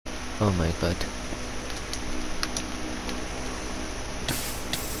Oh my god.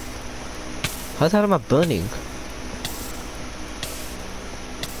 How the hell am I burning?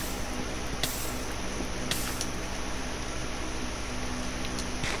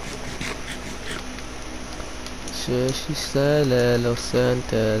 Shalalo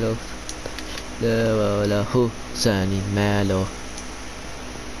Santalo Lahu Sani Malo.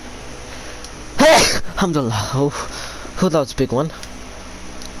 Hey! Alhamdulillah. Oh, that was a big one.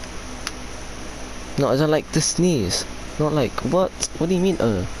 No, I don't like the sneeze. Not like, what? What do you mean,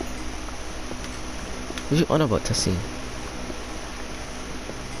 What are you on about, Tassin?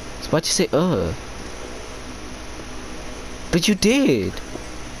 So why'd you say, But you did!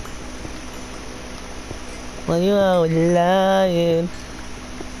 Well, you are lying.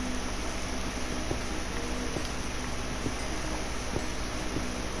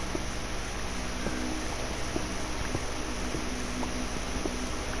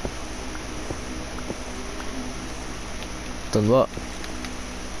 Done what?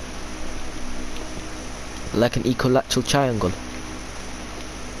 Like an equilateral triangle.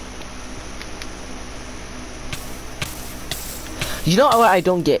 You know what I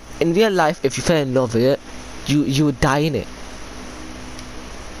don't get? In real life, if you fell in love with it, you would die in it.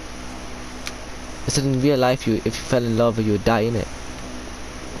 I said in real life, if you fell in love with it, you would die in it.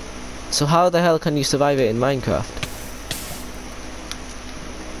 So how the hell can you survive it in Minecraft?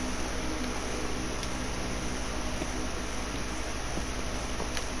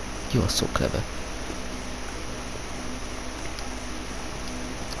 You are so clever.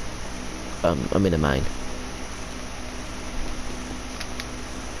 I'm in a mine.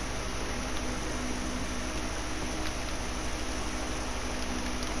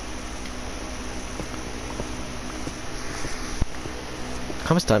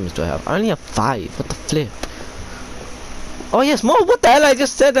 How much diamonds do I have? I only have 5. What the flip? Oh yes, more. What the hell? I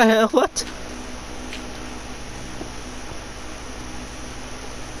just said what?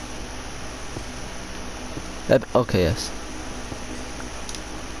 Okay, yes.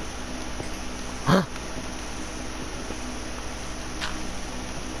 Huh?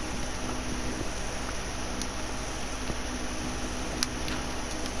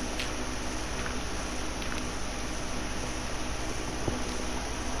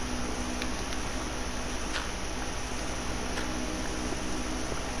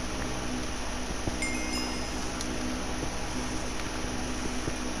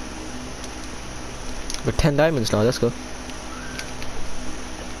 We're 10 diamonds now, let's go.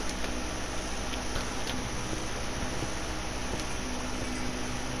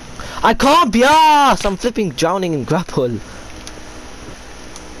 I can't be arsed! I'm flipping drowning in grapple.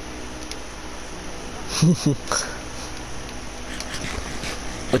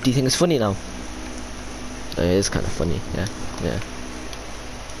 What do you think is funny now? Oh, it is kind of funny, yeah.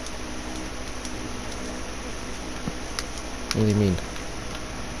 What do you mean?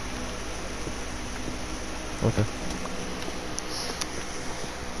 Okay.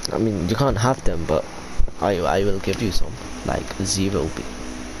 I mean, you can't have them, but I will give you some. Like 0.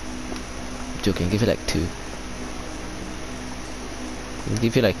 Joking, give you like 2. I'll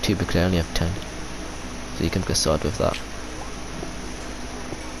give you like 2 because I only have 10. So you can get started with that.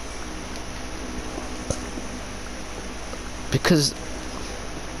 Because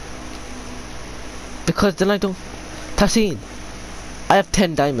then I don't... Tassin! I have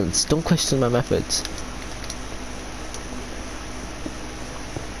 10 diamonds. Don't question my methods.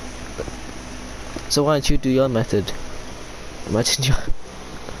 So why don't you do your method? Imagine you...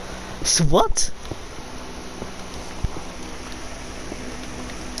 So what?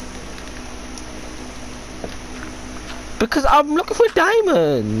 Because I'm looking for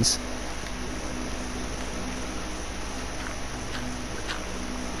diamonds.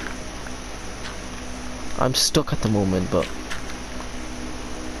 I'm stuck at the moment, but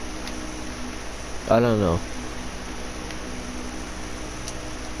I don't know.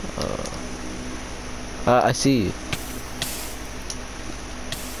 I see you.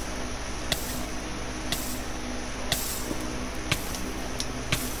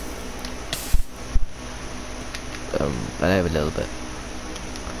 I have a little bit.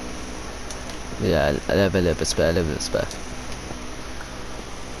 Yeah, I have a little bit spare,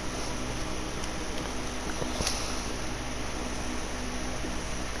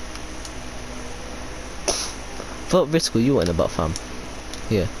 What risk were you on about, fam?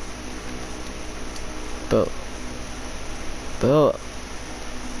 Here. Bro.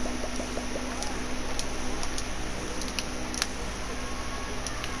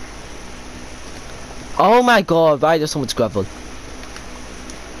 Oh my god, why does so much gravel?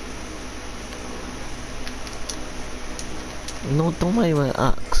 No, don't worry my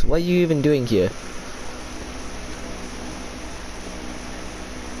axe. blocks. What are you even doing here?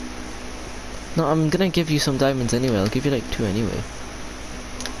 No, I'm gonna give you some diamonds anyway. I'll give you like 2 anyway.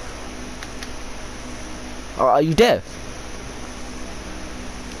 Oh, are you deaf?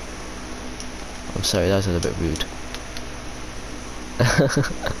 I'm sorry, that was a little bit rude.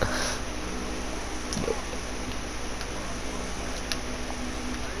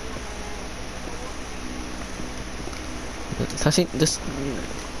 Tassin, just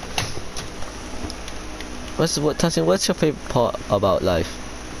Tassin, what's your favorite part about life?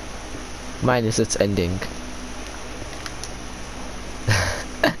 Mine is its ending.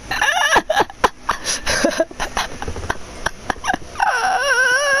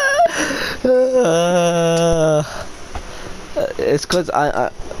 It's cause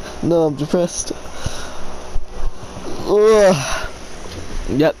no, I'm depressed. Ugh.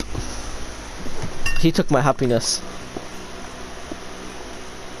 Yep. He took my happiness.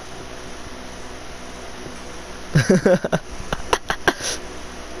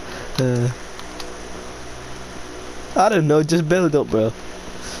 I don't know, just build up, bro.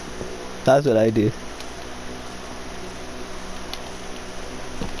 That's what I do.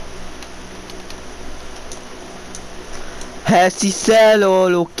 Si cielo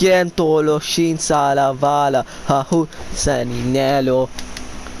lo chiento lo scinza la vala hu saninello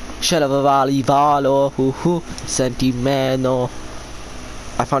shalavali valo hu sentimeno.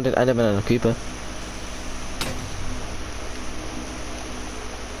 I found an enderman and a creeper.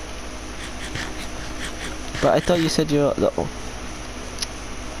 But I thought you said you're oh.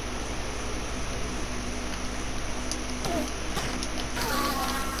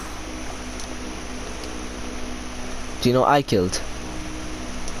 Do you know I killed?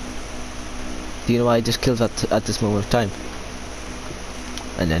 Do you know I just killed at this moment of time?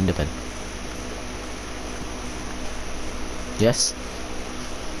 An enderman. Yes?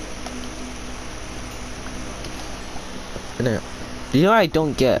 No. You know what I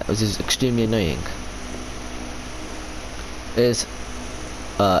don't get, which is extremely annoying, is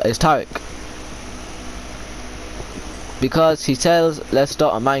Tarek. Because he tells, let's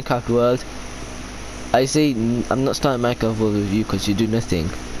start a Minecraft world. I say, I'm not starting Minecraft world with you because you do nothing.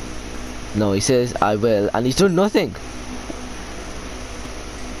 No, he says, I will, and he's done nothing.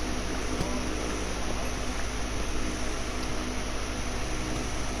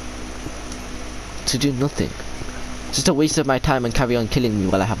 To do nothing. Just a waste of my time and carry on killing me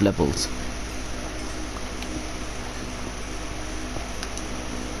while I have levels.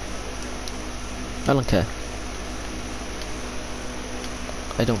 I don't care.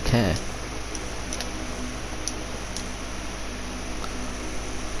 I don't care.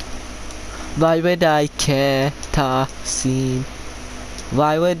 Why would I care, Tassin?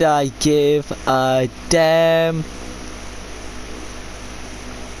 Why would I give a damn?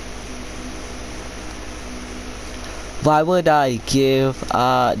 Why would I give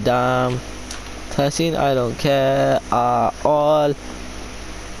a damn? Tassin, I don't care at all.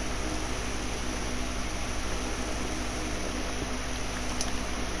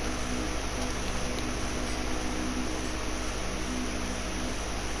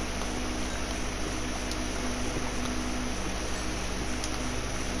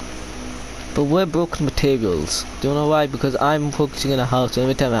 But we're broken materials. Do you know why? Because I'm focusing on a house, and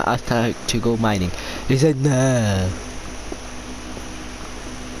every time I ask her to go mining, he said no.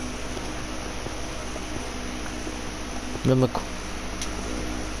 Remember,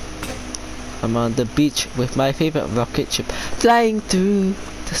 I'm on the beach with my favorite rocket ship flying through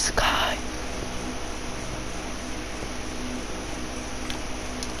the sky.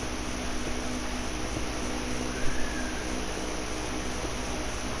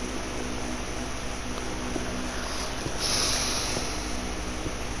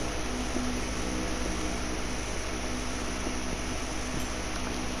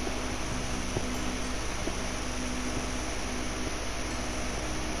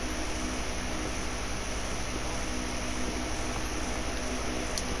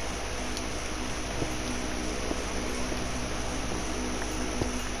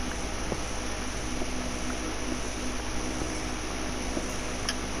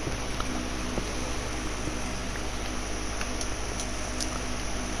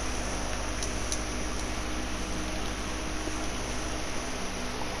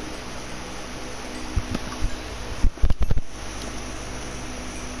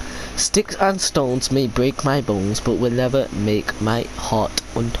 Sticks and stones may break my bones, but will never make my heart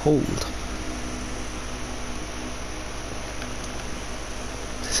untold.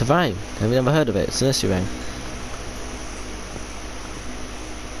 It's a rhyme. Have you never heard of it? It's a nursery rhyme.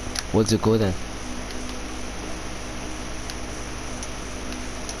 Where'd it go then?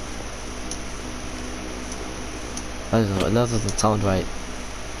 I don't know, that doesn't sound right.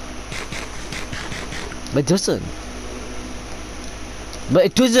 But it doesn't. But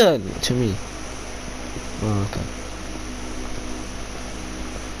it doesn't to me. Oh, okay.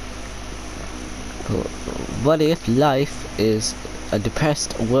 What if life is a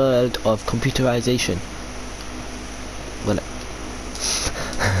depressed world of computerization? Well,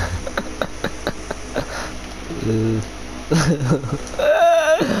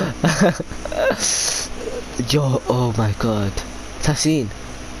 yo, oh my god, Tassin.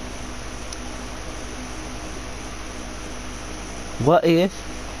 What if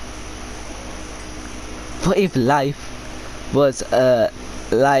life was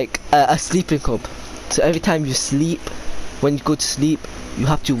like a sleeping hub? So every time you sleep, when you go to sleep, you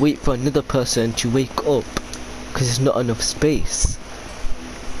have to wait for another person to wake up because there's not enough space.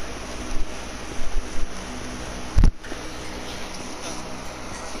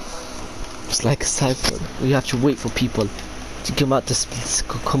 It's like a cycle. You have to wait for people to come out to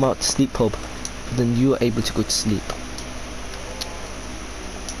sleep hub, then you are able to go to sleep.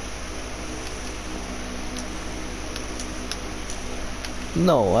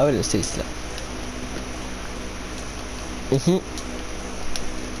 No, I wouldn't say sleep.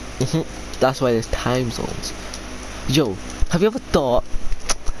 That's why there's time zones. Yo, have you ever thought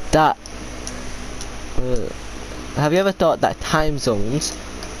that? Time zones?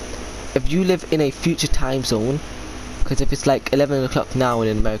 If you live in a future time zone, because if it's like 11 o'clock now and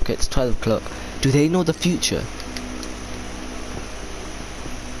in America it's 12 o'clock, do they know the future?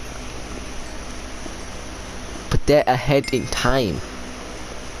 But they're ahead in time.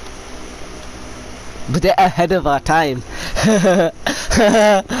 But they're ahead of our time. You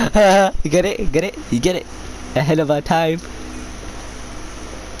get it? Get it? You get it? Ahead of our time.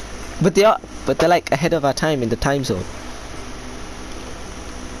 But they're like ahead of our time in the time zone.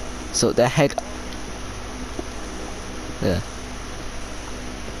 So they're ahead. Yeah.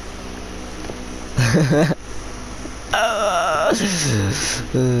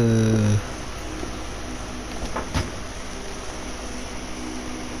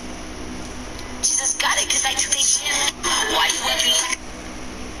 Jesus got it, cause I took this shit. Why you working like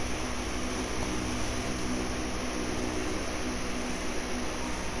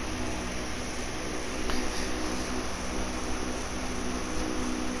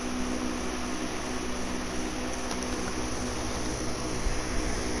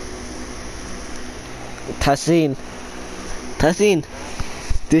Tassin,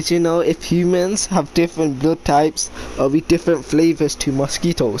 did you know if humans have different blood types or we different flavors to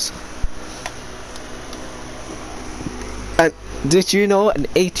mosquitoes? And did you know an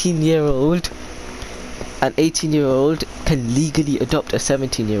 18-year-old can legally adopt a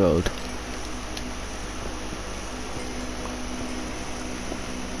 17-year-old?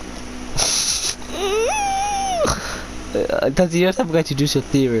 Does you're the type of guy to do so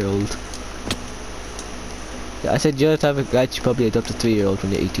 3-year-old? Yeah, I said you're the type of guy to probably adopt a 3-year-old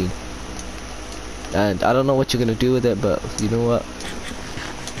when you're 18. And I don't know what you're gonna do with it, but you know what?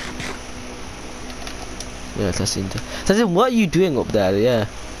 Yeah, Tassin, what are you doing up there? Yeah.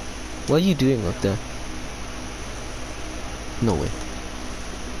 What are you doing up there? No way.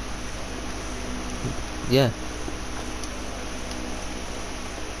 Yeah.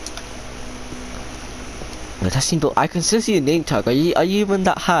 Tassin, but I can still see your name tag. Are you even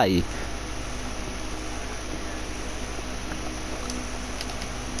that high?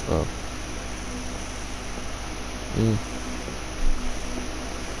 Oh.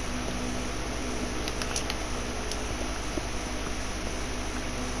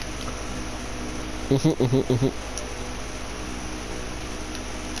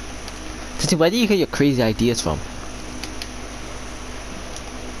 So where do you get your crazy ideas from?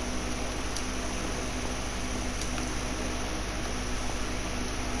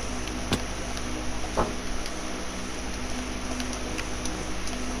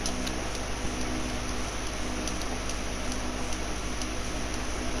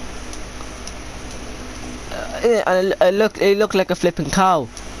 It looked like a flipping cow.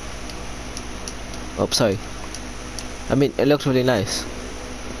 Oh, sorry. I mean, it looked really nice.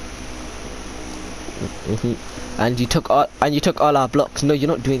 And you took all our blocks. No, you're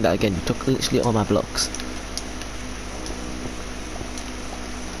not doing that again. You took literally all my blocks.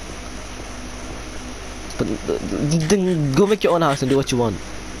 But then go make your own house and do what you want.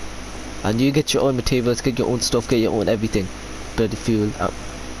 And you get your own materials, get your own stuff, get your own everything. Bloody fuel.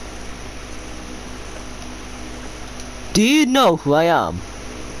 Do you know who I am?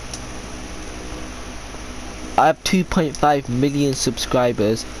 I have 2.5 million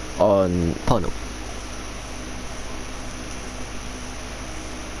subscribers on Pornhub.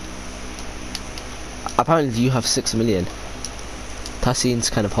 Apparently you have 6 million. That seems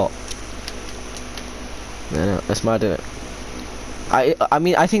kind of hot. No, that's mad, isn't it? I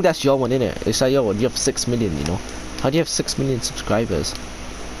mean, I think that's your one, innit? It's like your one. You have 6 million, you know. How do you have 6 million subscribers?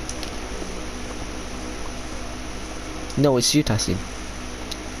 No, it's you, Tassin.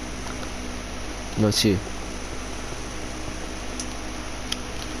 No, it's you.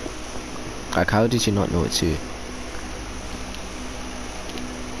 Like, how did you not know it's you?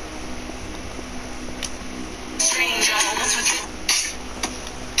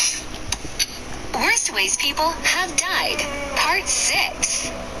 Worst ways people have died. Part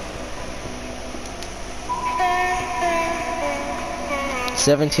 6.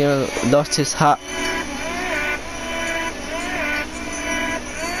 17 lost his hat.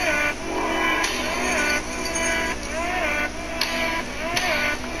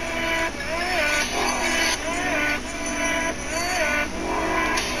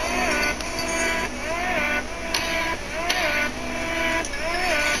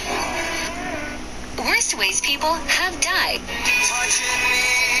 Worst ways people have died.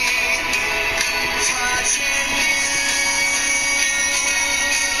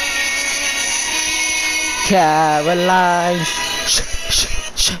 Caroline. Shh, shh,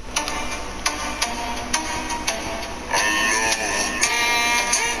 shh.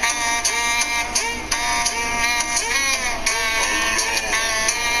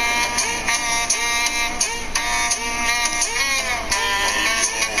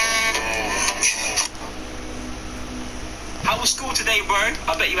 How was school today, bro?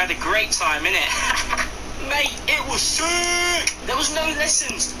 I bet you had a great time, innit? Mate, it was sick! There was no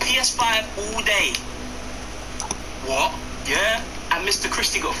lessons. PS5 all day. What? Yeah? And Mr.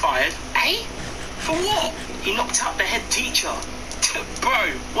 Christie got fired. Eh? For what? He knocked out the head teacher.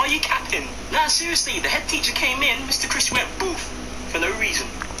 Bro, why are you capping? Nah, seriously, the head teacher came in, Mr. Christie went boof. For no reason.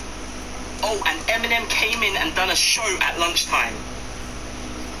 Oh, and Eminem came in and done a show at lunchtime.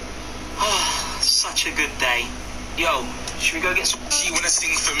 Oh, such a good day. Yo, should we go get some? She wanna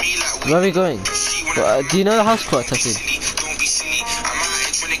sing for me like Where are we going? Do you know the house part, Tassin? Don't be silly. I'm out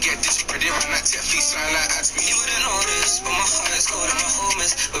here trying to get this credit on that tech face line like ads. You wouldn't know this, but my heart is cold and my home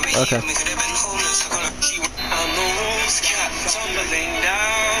is. Okay. We could have been homeless. I'm the wolf's cat tumbling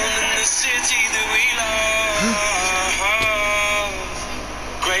down in the city that we love.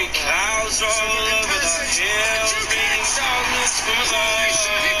 Great clouds roll over the hills, bringing darkness from above.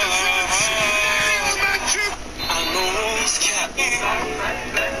 I'm the wolf's cat.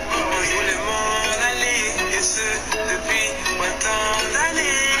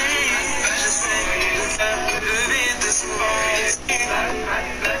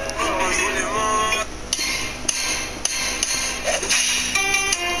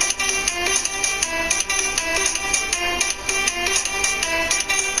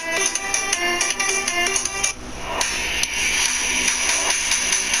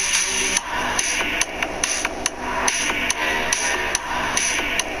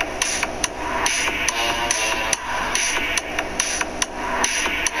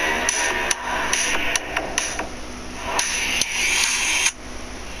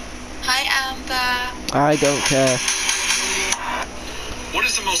 Hi, Amber. I don't care. What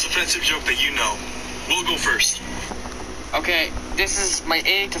is the most offensive joke that you know? We'll go first. Okay, this is my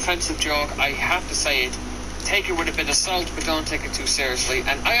 8th offensive joke. I have to say it. Take it with a bit of salt, but don't take it too seriously.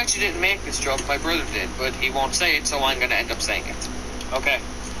 And I actually didn't make this joke, my brother did, but he won't say it, so I'm going to end up saying it. Okay,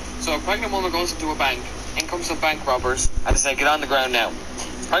 so a pregnant woman goes into a bank, in comes some bank robbers, and they say, get on the ground now.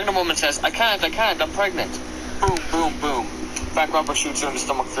 Pregnant woman says, I can't, I'm pregnant. Boom, boom, boom. Bank robber shoots her in the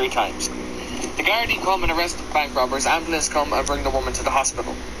stomach 3 times. The Gardaí come and arrest the bank robbers, ambulance come and bring the woman to the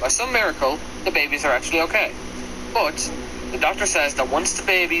hospital. By some miracle, the babies are actually okay. But the doctor says that once the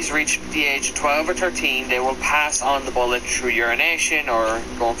babies reach the age of 12 or 13, they will pass on the bullet through urination or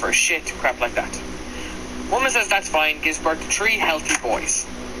going for a shit, crap like that. Woman says that's fine, gives birth to 3 healthy boys.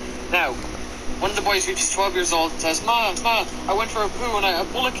 Now, one of the boys reaches 12 years old and says, Ma, I went for a poo and a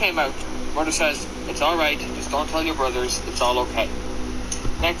bullet came out. Mother says, it's alright, just don't tell your brothers, it's all okay.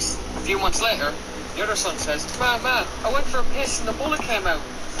 Next, a few months later, the other son says, Ma, I went for a piss and the bullet came out.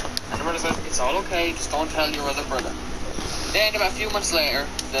 And the mother says, it's all okay, just don't tell your other brother. Then, about a few months later,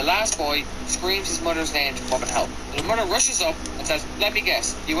 the last boy screams his mother's name to come up and help. And the mother rushes up and says, let me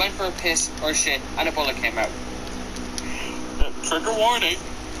guess, you went for a piss or a shit and a bullet came out. Trigger warning.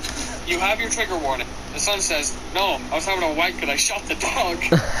 You have your trigger warning. The son says, no, I was having a wank and I shot the dog.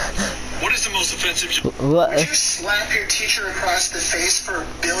 What is the most offensive joke? What? Would you slap your teacher across the face for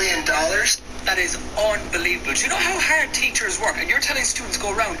 $1 billion? That is unbelievable. Do you know how hard teachers work? And you're telling students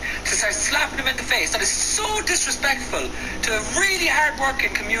go around to start slapping them in the face. That is so disrespectful to a really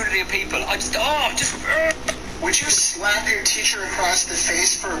hard-working community of people. Would you slap your teacher across the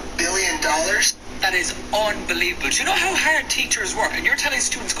face for $1 billion? That is unbelievable. Do you know how hard teachers work? And you're telling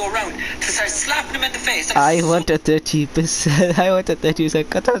students go around to start slapping them in the face. That I is want a 30%. I want a 30%.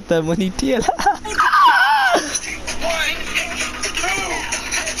 Cut out the money deal.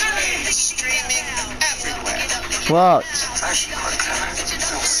 Streaming everywhere. What? Actually,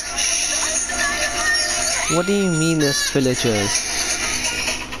 What do you mean, as villagers?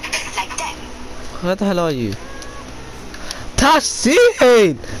 Where the hell are you?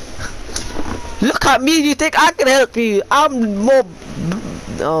 Tahsin! Look at me, you think I can help you? I'm more...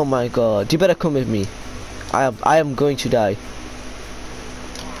 Oh my god, you better come with me. I am going to die.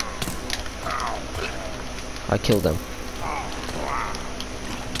 I killed them.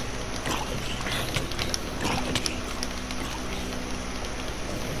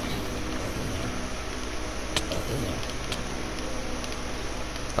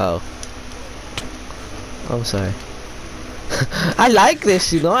 Oh. I'm sorry. I like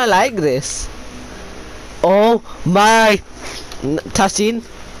this, you know, I like this. Oh my... Tahsin,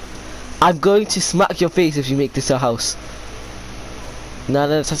 I'm going to smack your face if you make this your house. No,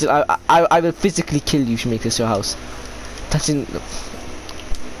 Tahsin, I will physically kill you if you make this your house. Tahsin...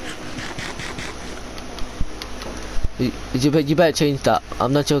 You better change that.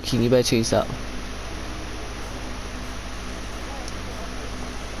 I'm not joking, you better change that.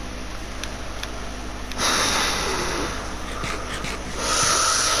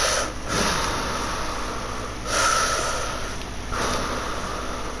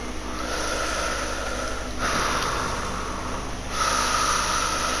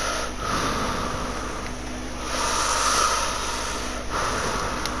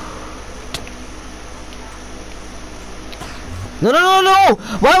 No!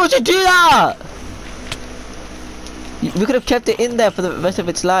 Why would you do that? We could have kept it in there for the rest of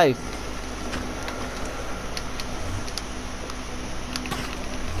its life.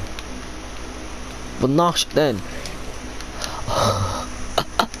 But not then.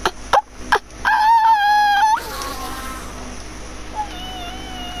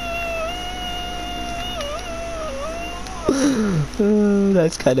 Oh,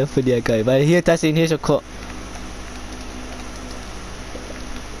 that's kind of funny, guy. But here, Tahsin, here's your cut.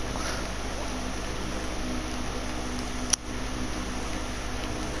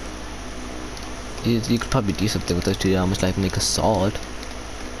 You could probably do something with those 2 diamonds, like make a sword.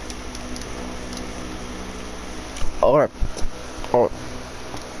 Or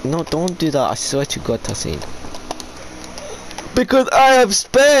no, don't do that. I swear to God, Tahsin. Because I have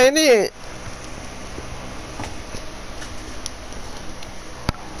spent it.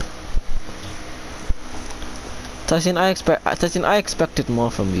 Tahsin, I expected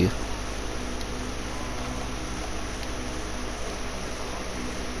more from you.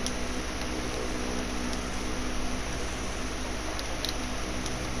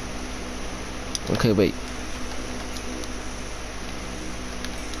 Okay, wait.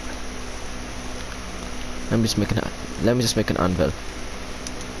 Let me just make an anvil.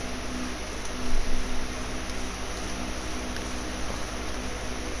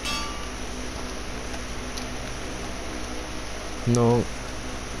 No.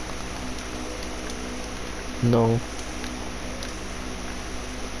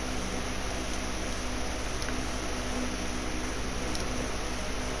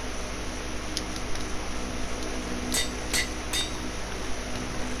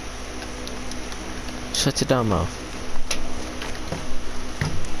 Shut your damn mouth.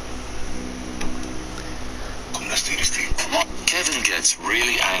 Kevin gets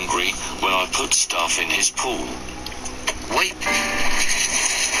really angry when I put stuff in his pool. Wait.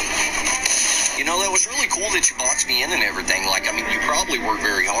 You know, that was really cool that you boxed me in and everything. Like, I mean, you probably worked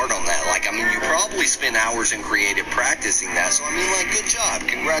very hard on that. Like, I mean, you probably spent hours in creative practicing that. So, I mean, like, good job.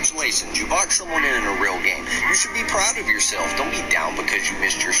 Congratulations. You boxed someone in a real game. You should be proud of yourself. Don't be down because you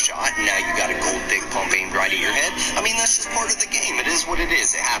missed your shot and now you got a cold, thick pump aimed right at your head. I mean, that's just part of the game. It is what it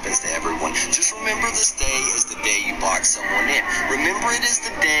is. It happens to everyone. Just remember this day is the day you box someone in. Remember it is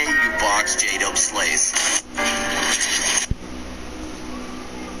the day you box J-Dub Slays.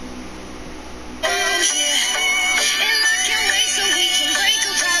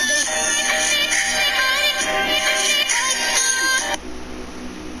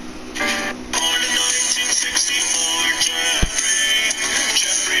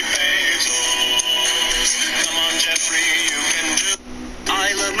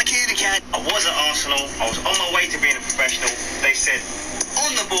 I love my kitty cat. I was at Arsenal. I was on my way to being a professional. They said,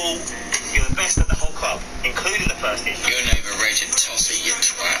 on the ball, you're the best of the whole club, including the first team. You're an overrated tosser, you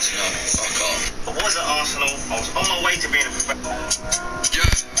twat. No, fuck off. I was at Arsenal. I was on my way to being a professional. Ya.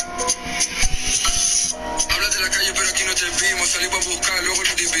 Hablas de la calle, pero aquí no te vimos. Salimos a buscar, luego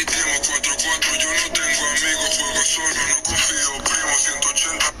nos dividimos. 4-4, yo no tengo amigos. Juego solo, no confío. Primo,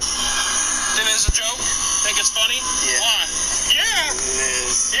 180. Think it's a joke? Think it's funny? Yeah. Why? Yeah. It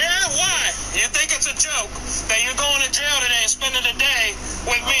is. Yeah, why? You think it's a joke that you're going to jail today and spending the day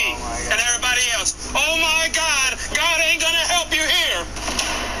with me and everybody else? Oh my God, God ain't gonna help you here.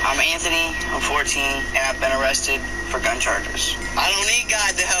 I'm Anthony, I'm 14, and I've been arrested for gun charges. I don't need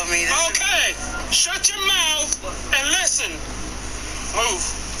God to help me. Okay, shut your mouth and listen. Move.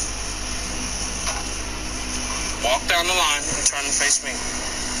 Walk down the line and turn and face me.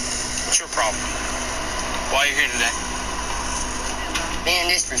 What's your problem? Why are you here today? Being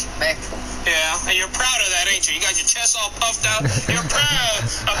disrespectful. Yeah, and you're proud of that, ain't you? You got your chest all puffed out. You're proud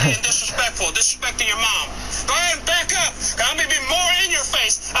of being disrespecting your mom. Go ahead and back up. I'm going to be more in your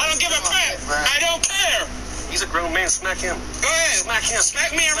face. I don't give a crap. I don't care. He's a grown man. Smack him. Go ahead. Smack him.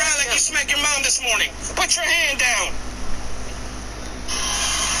 Smack me around like you smacked your mom this morning. Put your hand down.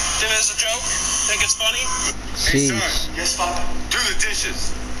 Think it's a joke? Think it's funny? Hey, Jeez. son. Yes, Father. Do the dishes.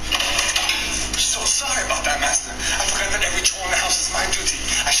 So sorry about that, Master. I forgot that every chore in the house is my duty.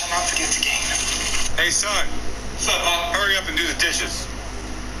 I shall not forget again. Hey, son. What's up, Mom? Hurry up and do the dishes.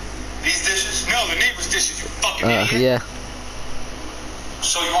 These dishes? No, the neighbor's dishes, you fucking idiot. Yeah.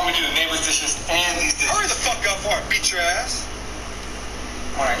 So you want me to do the neighbor's dishes and these dishes? Hurry the fuck up or I beat your ass.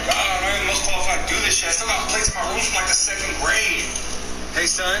 My God, I'm not even the most qualified to do this shit. I still got plates in my room from like the 2nd grade. Hey,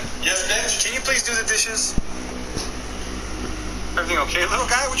 son. Yes, bitch? Can you please do the dishes? Everything okay, little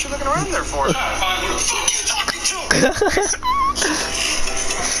guy? What you looking around there for? Fine, who the fuck you talking to?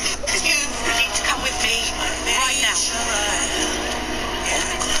 You need to come with me right now. I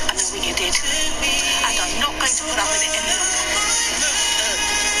know what you did, and I'm not going to put up with it any longer.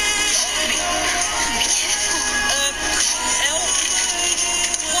 Be careful. Help.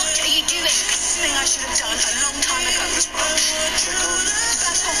 What are you doing? This thing I should have done a long time ago. That's all,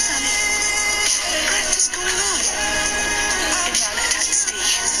 Sammy. What's going on? Invalid taxi.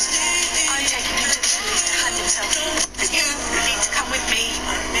 I'm taking him to the police to hand himself in. You need to come with me.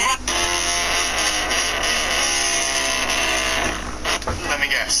 Let me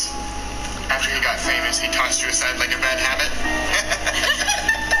guess. After he got famous, he tossed you aside like a bad habit?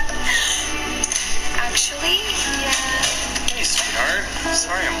 Actually, yeah. Hey, sweetheart.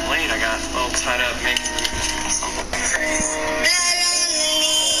 Sorry I'm late. I got a little tied up making something.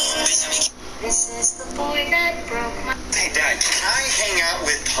 This is the boy that broke my... Hey, Dad, can I hang out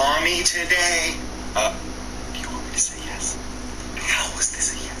with Tommy today? Do you want me to say yes? How was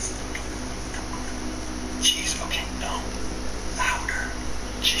this a yes? Jeez, okay, no. Louder.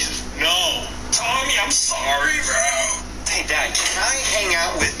 Jesus, no. Tommy, I'm sorry, bro. Hey, Dad, can I hang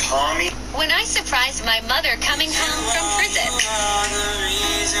out with Tommy? When I surprised my mother coming home from prison.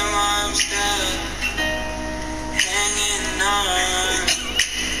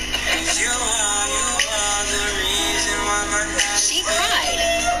 She cried.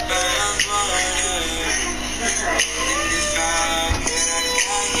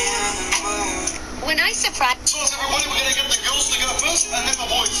 When I surprised... So is everybody, we're gonna get the girls to go first and then the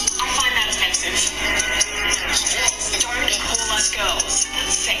boys. I find that offensive. Don't call us girls.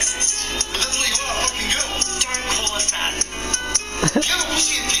 Sexist. But that's what you are, a fucking girl. Don't call us that. You have a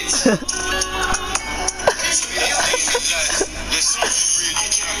pussy and tits.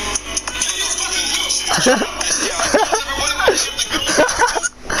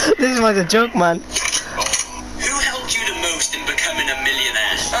 This was a joke, man. Who helped you the most in becoming a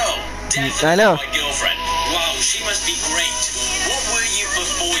millionaire? Oh, definitely I know. my girlfriend. Wow, she must be great. What were you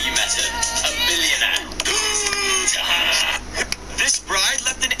before you met her? A billionaire. This bride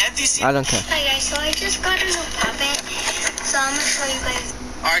left an empty seat. I don't care. Hi guys, so I just got a new puppet. So I'm gonna show you guys.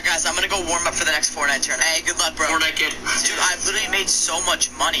 Alright, guys, I'm gonna go warm up for the next Fortnite turn. Hey, good luck, bro. Fortnite kid. Dude, I've literally made so much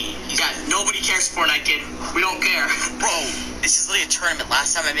money. God, nobody cares Fortnite kid. We don't care. Bro, this is literally a tournament.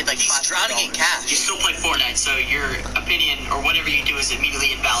 Last time I made like He's $500 drowning in cash. You still play Fortnite, so your opinion or whatever you do is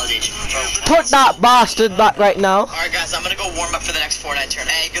immediately invalidated. Put that bastard back right now. Alright, guys, I'm gonna go warm up for the next Fortnite turn.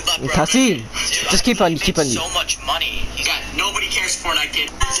 Hey, good luck, bro. Tassim, Dude, just keep on, I've keep made on. so much money. God, nobody cares Fortnite kid.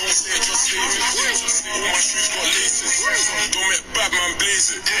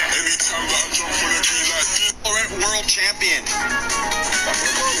 World champion.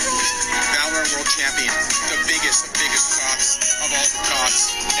 Valorant world champion. The biggest cops of all the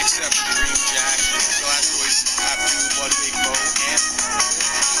cops, except Dream Jack, Blastoise,